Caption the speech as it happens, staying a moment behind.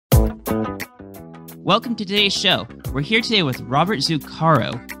Welcome to today's show. We're here today with Robert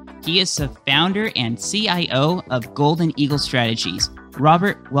Zuccaro. He is the founder and CIO of Golden Eagle Strategies.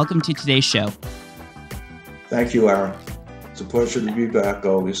 Robert, welcome to today's show. Thank you, Aaron. It's a pleasure to be back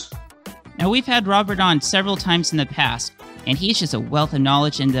always. Now, we've had Robert on several times in the past, and he's just a wealth of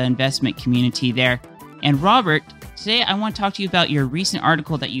knowledge in the investment community there. And Robert, today I want to talk to you about your recent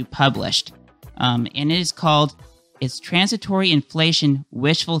article that you published. And it is called, Is Transitory Inflation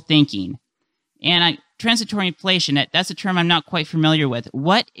Wishful Thinking? And transitory inflation, that's a term I'm not quite familiar with.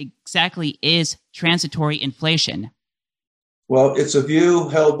 What exactly is transitory inflation? Well, it's a view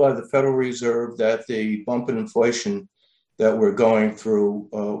held by the Federal Reserve that the bump in inflation that we're going through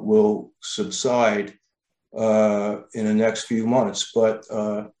will subside in the next few months. But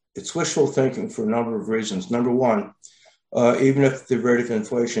it's wishful thinking for a number of reasons. Number one, even if the rate of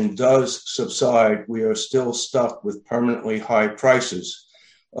inflation does subside, we are still stuck with permanently high prices.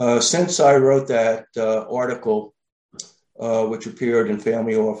 Since I wrote that article, which appeared in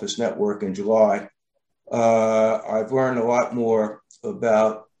Family Office Network in July, I've learned a lot more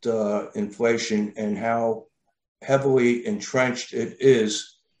about inflation and how heavily entrenched it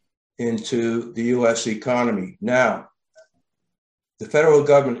is into the U.S. economy. Now, the federal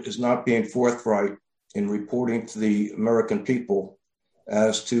government is not being forthright in reporting to the American people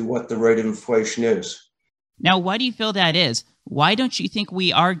as to what the rate of inflation is. Now, why do you feel that is? Why don't you think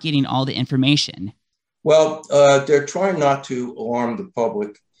we are getting all the information? Well, they're trying not to alarm the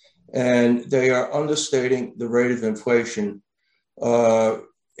public, and they are understating the rate of inflation,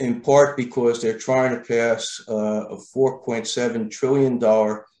 in part because they're trying to pass a $4.7 trillion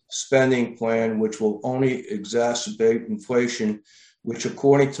spending plan, which will only exacerbate inflation, which,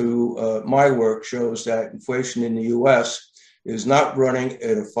 according to my work, shows that inflation in the U.S. is not running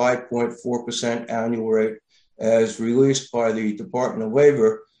at a 5.4% annual rate, as released by the Department of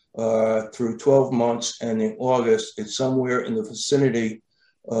Labor through 12 months, and in August, it's somewhere in the vicinity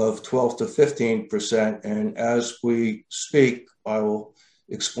of 12 to 15%. And as we speak, I will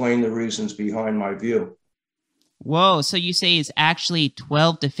explain the reasons behind my view. Whoa, so you say it's actually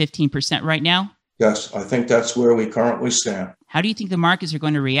 12 to 15% right now? Yes, I think that's where we currently stand. How do you think the markets are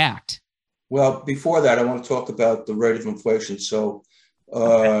going to react? Well, before that, I want to talk about the rate of inflation. So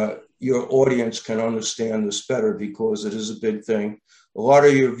your audience can understand this better because it is a big thing. A lot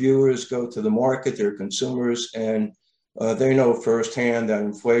of your viewers go to the market, they're consumers, and they know firsthand that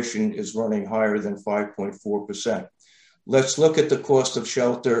inflation is running higher than 5.4%. Let's look at the cost of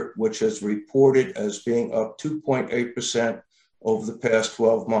shelter, which is reported as being up 2.8% over the past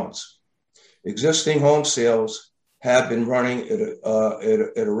 12 months. Existing home sales have been running at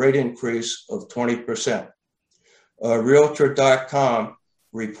a rate increase of 20%. Realtor.com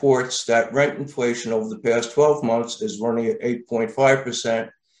reports that rent inflation over the past 12 months is running at 8.5%.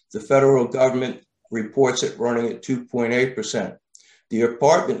 The federal government reports it running at 2.8%. The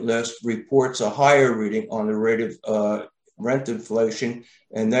apartment list reports a higher reading on the rate of rent inflation,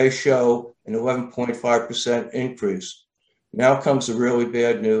 and they show an 11.5% increase. Now comes the really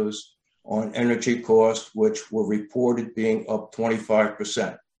bad news on energy costs, which were reported being up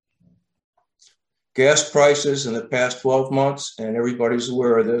 25%. Gas prices in the past 12 months, and everybody's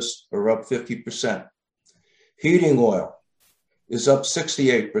aware of this, are up 50%. Heating oil is up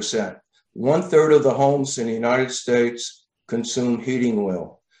 68%. 1/3 of the homes in the United States consume heating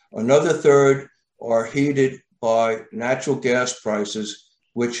oil. Another third are heated by natural gas prices,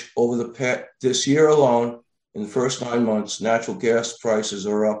 which over this year alone, in the first 9 months, natural gas prices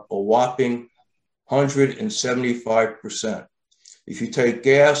are up a whopping 175%. If you take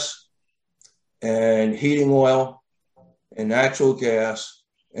gas and heating oil and natural gas,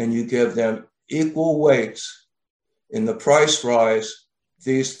 and you give them equal weights in the price rise,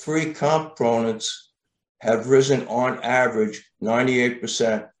 these three components have risen on average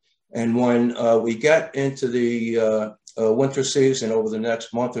 98%. And when we get into the winter season over the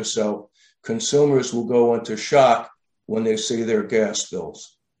next month or so, consumers will go into shock when they see their gas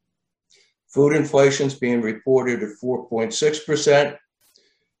bills. Food inflation is being reported at 4.6%.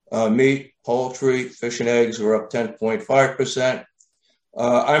 Meat, poultry, fish and eggs are up 10.5%.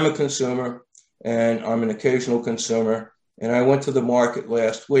 I'm a consumer, and I'm an occasional consumer, and I went to the market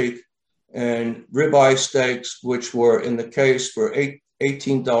last week, and ribeye steaks, which were in the case for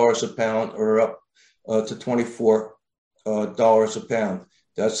 $18 a pound, are up to $24 a pound.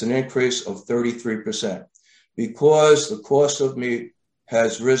 That's an increase of 33%. Because the cost of meat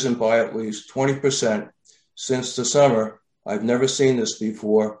has risen by at least 20% since the summer, I've never seen this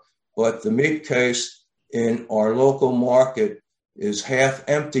before, but the meat case in our local market is half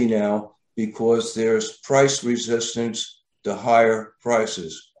empty now because there's price resistance to higher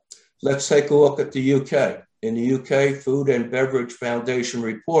prices. Let's take a look at the UK. In the UK, Food and Beverage Foundation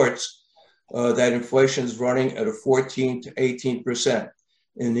reports that inflation is running at a 14 to 18%.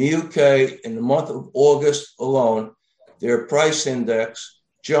 In the UK, in the month of August alone, their price index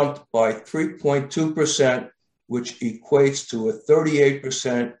jumped by 3.2%, which equates to a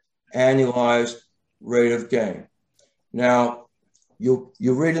 38% annualized rate of gain. Now, you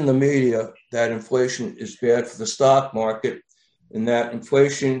read in the media that inflation is bad for the stock market, and that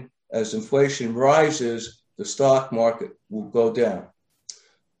as inflation rises, the stock market will go down.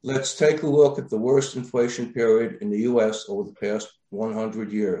 Let's take a look at the worst inflation period in the US over the past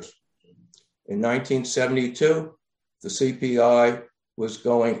 100 years. In 1972, the CPI was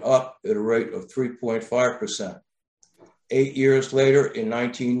going up at a rate of 3.5%. 8 years later, in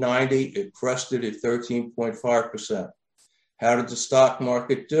 1990, it crested at 13.5%. How did the stock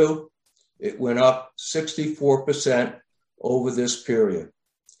market do? It went up 64% over this period.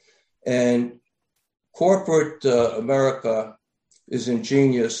 And corporate America is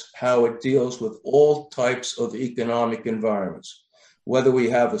ingenious how it deals with all types of economic environments. Whether we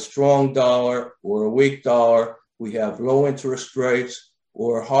have a strong dollar or a weak dollar, we have low interest rates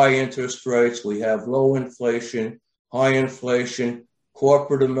or high interest rates, we have low inflation, high inflation.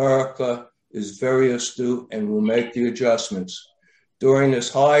 Corporate America is very astute and will make the adjustments. During this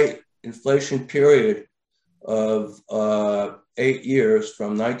high inflation period of 8 years,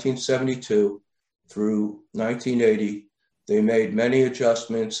 from 1972 through 1980, they made many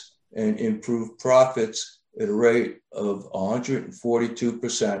adjustments and improved profits at a rate of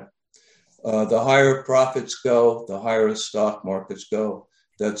 142%. The higher profits go, the higher the stock markets go.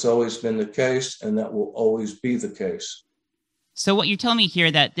 That's always been the case, and that will always be the case. So what you're telling me here,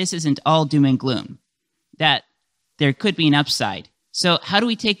 that this isn't all doom and gloom, that there could be an upside. So how do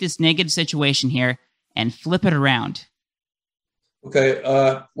we take this negative situation here and flip it around? Okay,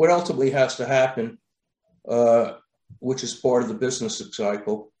 what ultimately has to happen, which is part of the business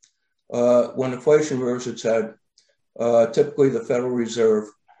cycle, when inflation rears its head, typically the Federal Reserve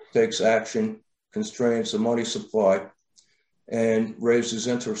takes action, constrains the money supply, and raises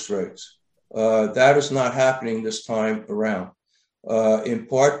interest rates. That is not happening this time around, in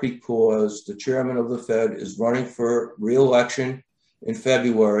part because the chairman of the Fed is running for re-election in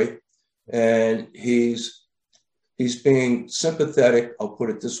February, and he's being sympathetic, I'll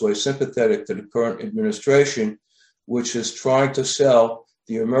put it this way, sympathetic to the current administration, which is trying to sell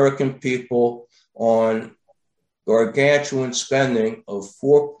the American people on gargantuan spending of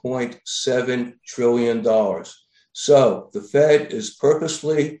 $4.7 trillion. So the Fed is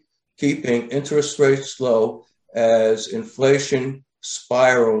purposely keeping interest rates low as inflation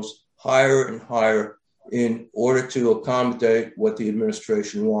spirals higher and higher in order to accommodate what the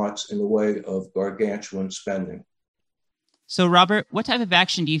administration wants in the way of gargantuan spending. So, Robert, what type of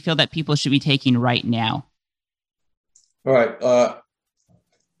action do you feel that people should be taking right now? All right.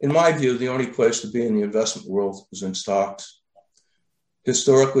 In my view, the only place to be in the investment world is in stocks.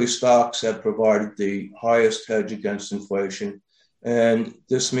 Historically, stocks have provided the highest hedge against inflation. And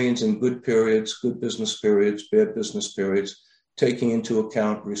this means in good periods, good business periods, bad business periods, taking into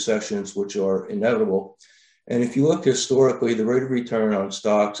account recessions, which are inevitable. And if you look historically, the rate of return on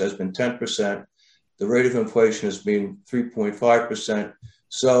stocks has been 10%. The rate of inflation has been 3.5%.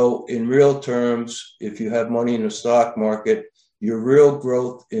 So in real terms, if you have money in the stock market, your real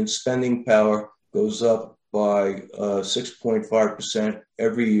growth in spending power goes up by 6.5%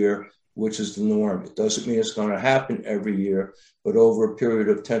 every year, which is the norm. It doesn't mean it's going to happen every year, but over a period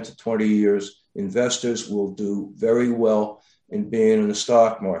of 10 to 20 years, investors will do very well in being in the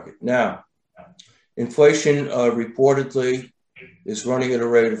stock market. Now, inflation reportedly is running at a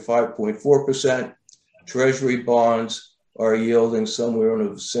rate of 5.4%. Treasury bonds are yielding somewhere in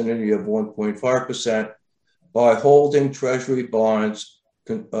the vicinity of 1.5%. By holding Treasury bonds,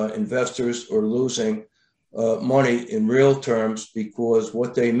 investors are losing money in real terms because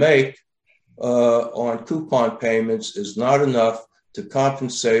what they make on coupon payments is not enough to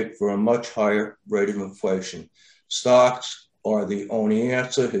compensate for a much higher rate of inflation. Stocks are the only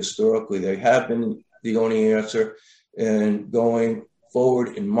answer. Historically, they have been the only answer. And going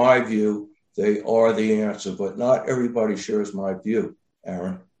forward, in my view, they are the answer. But not everybody shares my view,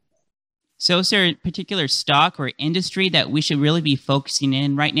 Aaron. So is there a particular stock or industry that we should really be focusing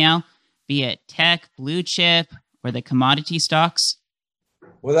in right now, be it tech, blue chip, or the commodity stocks?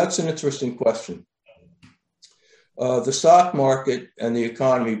 Well, that's an interesting question. The stock market and the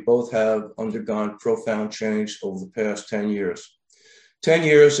economy both have undergone profound change over the past 10 years. 10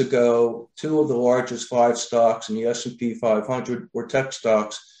 years ago, two of the largest 5 stocks in the S&P 500 were tech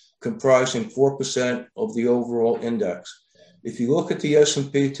stocks, comprising 4% of the overall index. If you look at the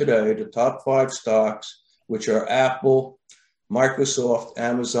S&P today, the top 5 stocks, which are Apple, Microsoft,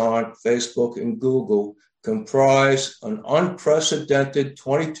 Amazon, Facebook, and Google, comprise an unprecedented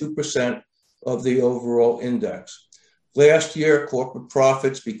 22% of the overall index. Last year, corporate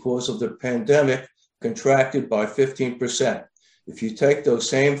profits, because of the pandemic, contracted by 15%. If you take those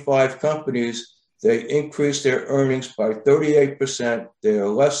same 5 companies, they increased their earnings by 38%. They are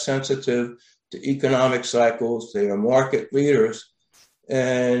less sensitive to economic cycles. They are market leaders.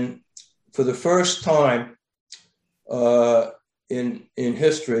 And for the first time in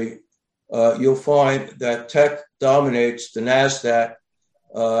history, you'll find that tech dominates the NASDAQ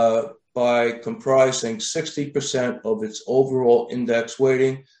by comprising 60% of its overall index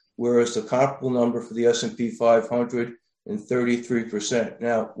weighting, whereas the comparable number for the S&P 500 is 33%.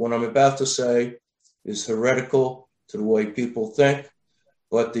 Now, what I'm about to say is heretical to the way people think,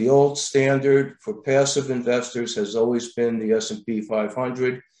 but the old standard for passive investors has always been the S&P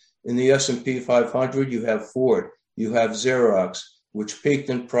 500. In the S&P 500, you have Ford, you have Xerox, which peaked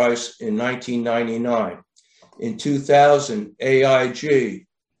in price in 1999. In 2000, AIG,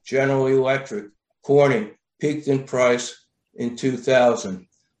 General Electric, Corning peaked in price in 2000.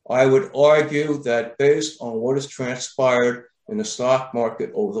 I would argue that based on what has transpired in the stock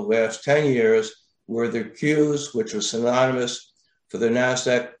market over the last 10 years, where the Qs, which are synonymous for the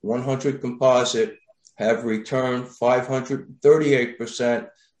NASDAQ 100 composite, have returned 538%,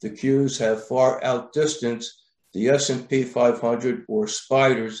 the Qs have far outdistanced the S&P 500 or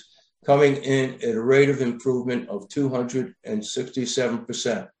spiders, coming in at a rate of improvement of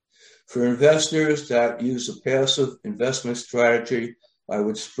 267%. For investors that use a passive investment strategy, I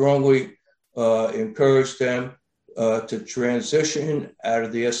would strongly encourage them to transition out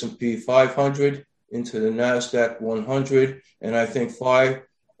of the S&P 500 into the NASDAQ 100. And I think 10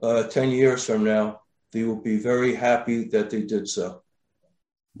 years from now, they will be very happy that they did so.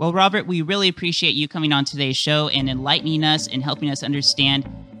 Well, Robert, we really appreciate you coming on today's show and enlightening us and helping us understand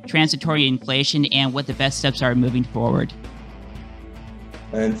transitory inflation and what the best steps are moving forward.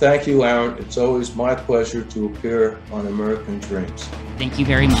 And thank you, Aaron. It's always my pleasure to appear on American Dreams. Thank you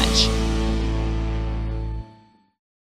very much.